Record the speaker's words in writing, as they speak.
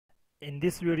In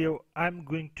this video, I'm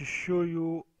going to show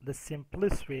you the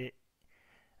simplest way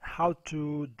how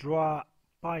to draw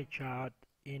pie chart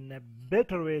in a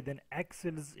better way than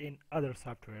Excel's in other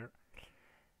software.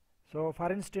 So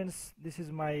for instance, this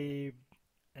is my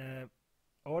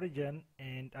origin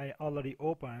and I already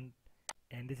opened,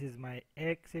 and this is my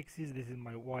x-axis, this is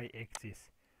my y-axis.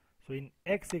 So in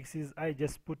x-axis I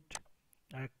just put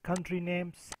country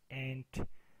names, and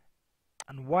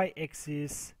on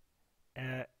y-axis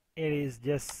it is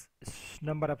just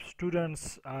number of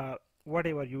students,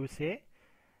 whatever you say.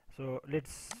 So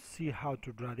let's see how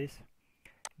to draw this.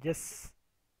 Just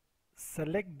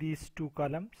select these two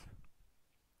columns,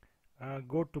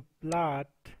 go to plot,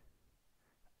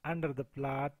 under the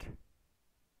plot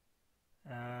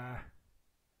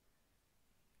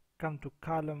come to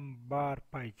column bar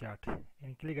pie chart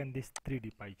and click on this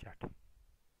 3D pie chart.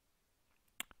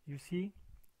 You see,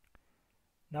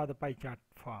 now the pie chart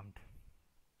formed.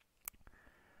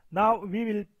 Now we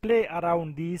will play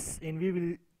around these and we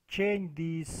will change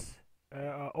these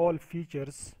all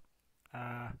features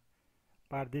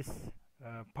for this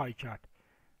pie chart.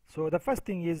 So the first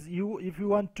thing is, if you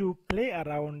want to play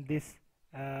around this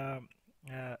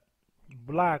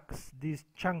blocks, these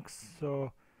chunks,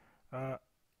 so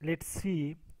let's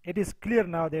see. It is clear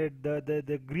now that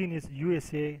the green is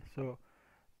USA, so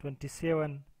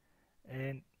 27,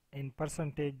 and in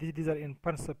percentage, these are in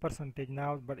percentage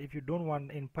now, but if you don't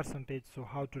want in percentage, so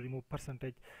how to remove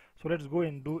percentage? So let's go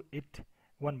and do it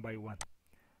one by one.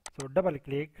 So double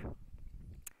click.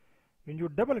 When you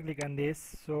double click on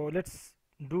this, so let's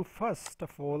do first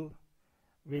of all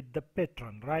with the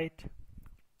pattern, right?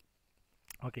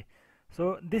 Okay,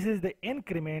 so this is the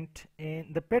increment,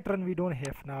 and the pattern we don't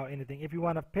have now anything. If you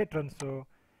want a pattern, so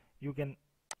you can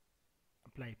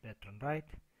apply pattern, right?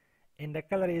 And the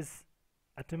color is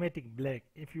automatic black.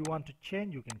 If you want to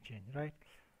change, you can change, right?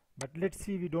 But let's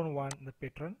see, we don't want the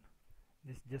pattern.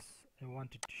 This just I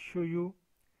wanted to show you.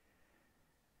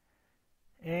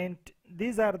 And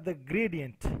these are the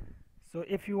gradient. So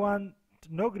if you want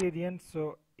no gradient,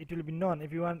 so it will be none.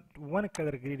 If you want one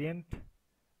color gradient,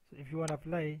 so if you want to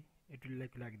apply, it will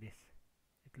look like this.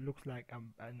 It looks like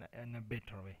in a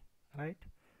better way, right?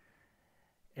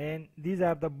 And these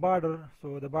are the border.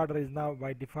 So the border is now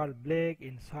by default black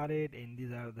in solid, and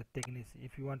these are the techniques.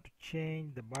 If you want to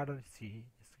change the border, see,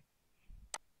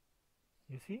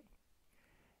 you see,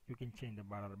 you can change the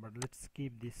border, but let's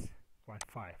keep this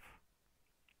 0.5.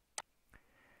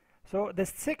 So the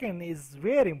second is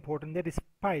very important, that is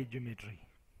pie geometry,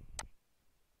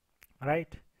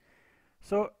 right?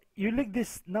 So you look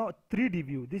this now 3D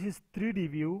view. This is 3D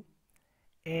view,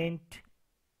 and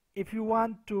if you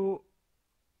want to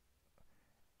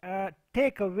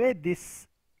take away this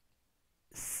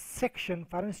section,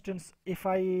 for instance, if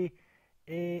I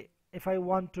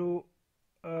want to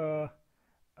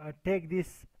take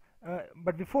this,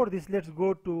 but before this, let's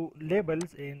go to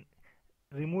labels and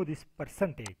remove this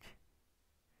percentage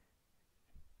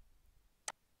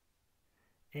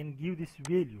and give this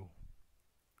value.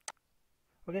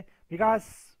 Okay,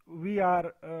 because we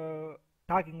are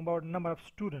talking about number of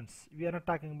students, we are not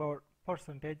talking about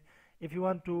percentage. If you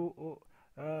want to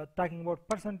talking about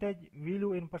percentage,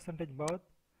 value in percentage both,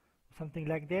 something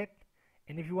like that.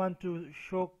 And if you want to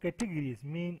show categories,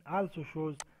 mean also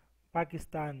shows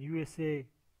Pakistan, USA,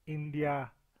 India,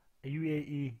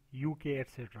 UAE, UK,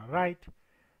 etc., right?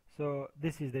 So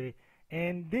this is the way.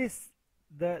 And this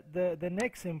the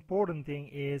next important thing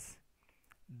is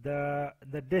the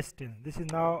distance. This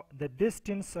is now the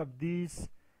distance of these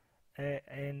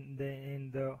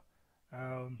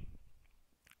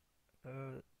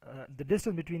the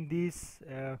distance between these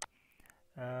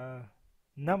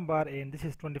number, and this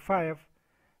is 25.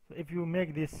 So if you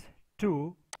make this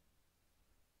 2,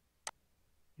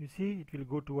 you see it will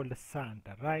go toward the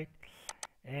center, right?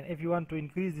 And if you want to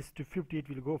increase this to 50, it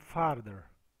will go farther,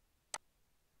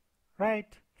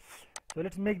 right? So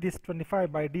let's make this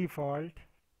 25 by default.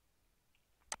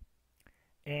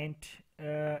 And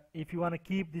if you want to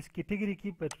keep this category,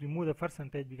 keep it, remove the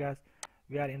percentage, because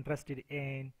we are interested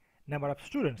in number of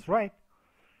students, right?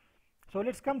 So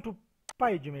let's come to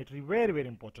pie geometry. Very, very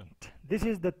important. This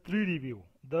is the 3D view.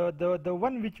 The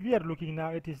one which we are looking now,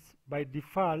 it is by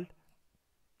default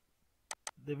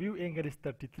the view angle is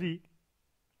 33.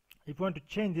 If you want to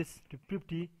change this to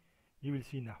 50, you will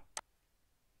see now.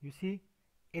 You see,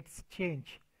 it's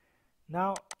changed.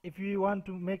 Now if you want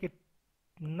to make it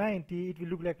 90, it will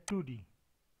look like 2D.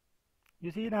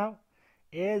 You see now,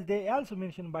 as they also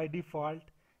mentioned by default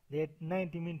that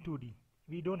 90 mean 2D.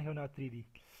 We don't have now 3D.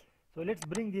 So let's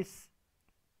bring this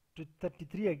to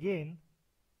 33 again.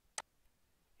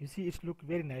 You see, it's look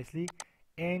very nicely.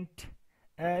 and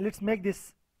let's make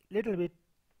this little bit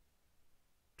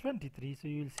 23, so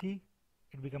you will see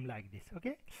it become like this.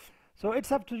 Okay, so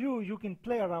it's up to you. You can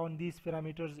play around these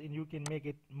parameters and you can make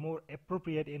it more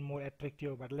appropriate and more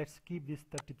attractive, but let's keep this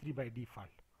 33 by default.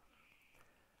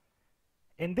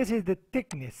 And this is the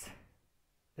thickness.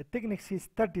 The thickness is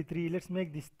 33. Let's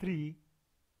make this 3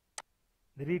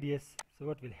 the radius. So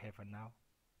what will happen now?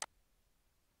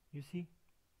 You see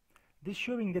this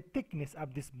showing the thickness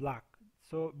of this block.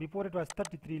 So before it was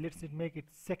 33, let's make it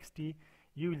 60.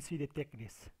 You will see the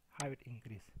thickness, how it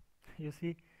increase. You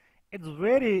see, it's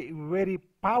very, very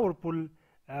powerful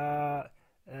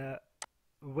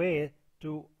way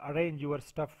to arrange your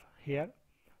stuff here.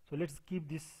 So let's keep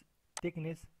this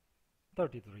thickness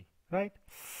 33, right?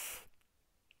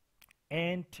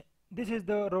 And this is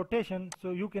the rotation.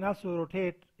 So you can also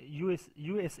rotate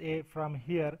USA from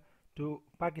here to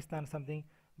Pakistan something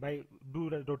by do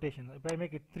the rotation. If I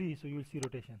make it 3, so you will see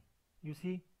rotation. You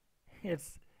see,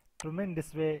 it's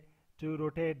tremendous way to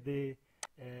rotate the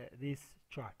this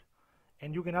chart.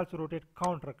 And you can also rotate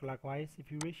counterclockwise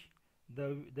if you wish.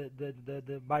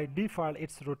 The by default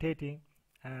it's rotating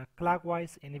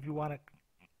clockwise, and if you want to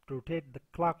rotate the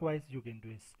clockwise, you can do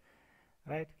this,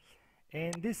 right?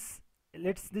 And this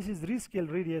is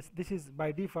rescale radius. This is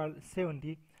by default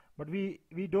 70, but we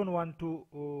don't want to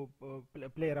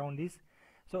play around this.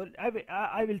 So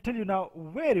I will tell you now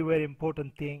very, very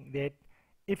important thing, that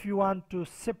if you want to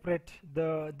separate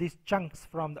these chunks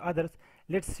from the others,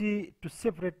 let's see, to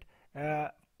separate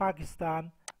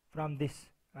Pakistan from this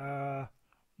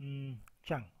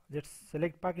chunk. Let's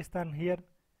select Pakistan here,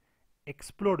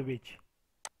 explode wedge.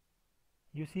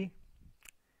 You see,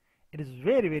 it is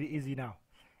very, very easy now.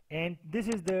 And this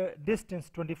is the distance,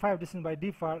 25 distance by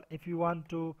default. If you want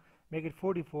to make it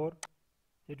 44,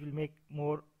 it will make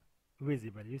more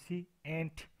visible, you see.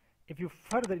 And if you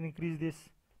further increase this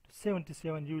to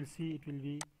 77, you will see it will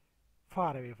be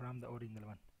far away from the original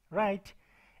one, right?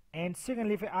 And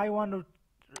secondly, if I want to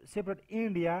separate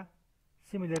India,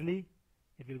 similarly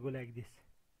it will go like this,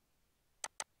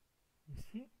 you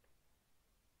see,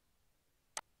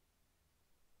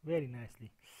 very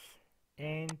nicely.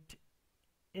 And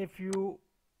if you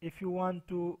want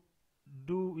to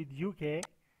do with UK,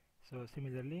 so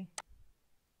similarly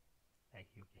like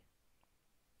UK,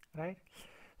 right?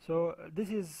 So this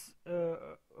is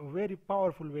a very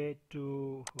powerful way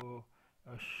to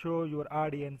show your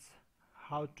audience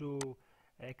how to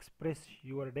express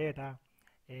your data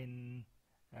in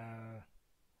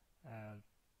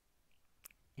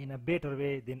a better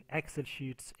way than Excel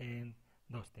sheets and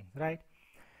those things, right?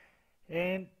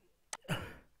 And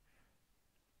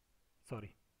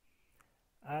sorry,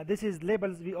 this is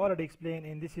labels we already explained,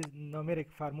 and this is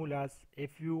numeric formulas.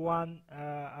 If you want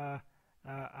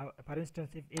for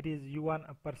instance, if it is you want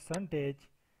a percentage,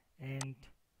 and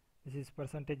this is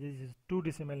percentage, this is 2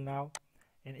 decimal now,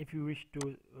 and if you wish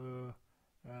to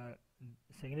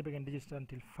significant digits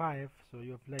until 5, so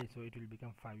you apply, so it will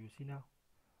become 5. You see now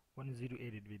 1 0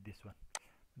 added with this one.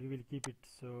 We will keep it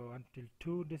so until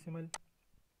 2 decimal.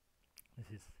 This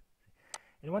is,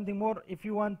 and one thing more, if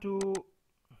you want to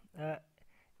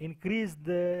increase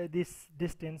this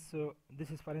distance, so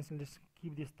this is, for instance, let's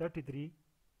keep this 33,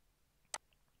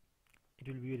 it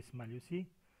will be very small, you see.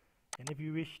 And if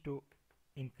you wish to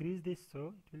increase this,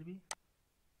 so it will be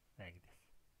like this,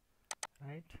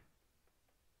 right?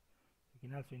 You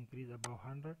can also increase above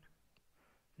 100,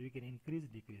 so you can increase,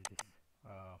 decrease this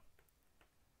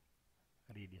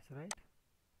radius, right?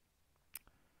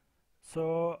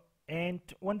 So, and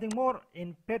one thing more,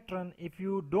 in pattern, if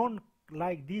you don't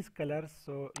like these colors,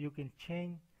 so you can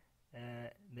change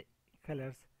the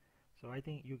colors. So I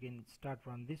think you can start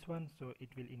from this one, so it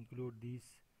will include these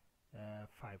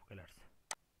 5 colors.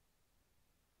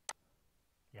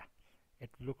 Yeah, it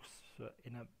looks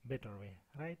in a better way,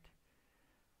 right?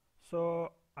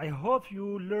 So I hope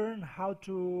you learn how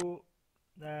to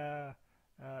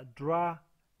draw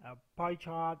a pie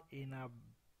chart in a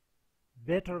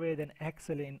better way than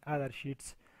Excel in other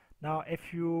sheets. Now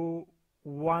if you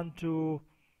want to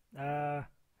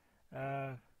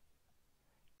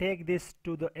take this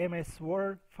to the MS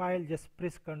Word file, just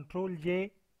press Ctrl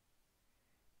J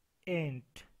and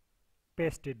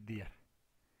paste it there.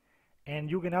 And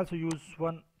you can also use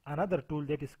another tool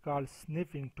that is called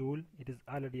Snipping Tool. It is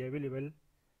already available,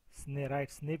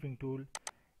 Snipping Tool,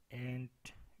 and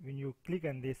when you click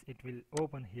on this, it will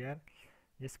open here.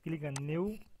 Just click on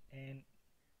New and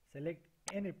select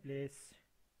any place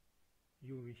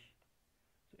you wish,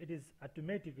 so it is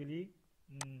automatically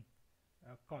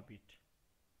copied,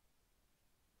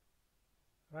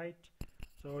 right?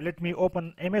 So let me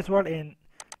open MS Word and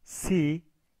see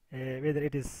whether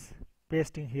it is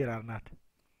pasting here or not.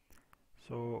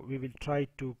 So we will try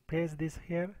to paste this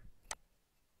here.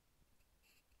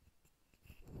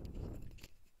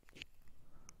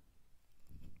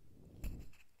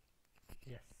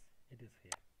 Yes, it is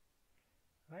here,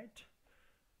 right?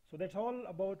 So that's all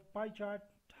about pie chart,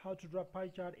 how to draw pie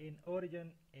chart in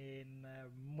Origin in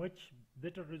much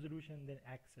better resolution than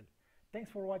Excel. Thanks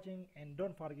for watching, and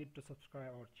don't forget to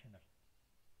subscribe our channel.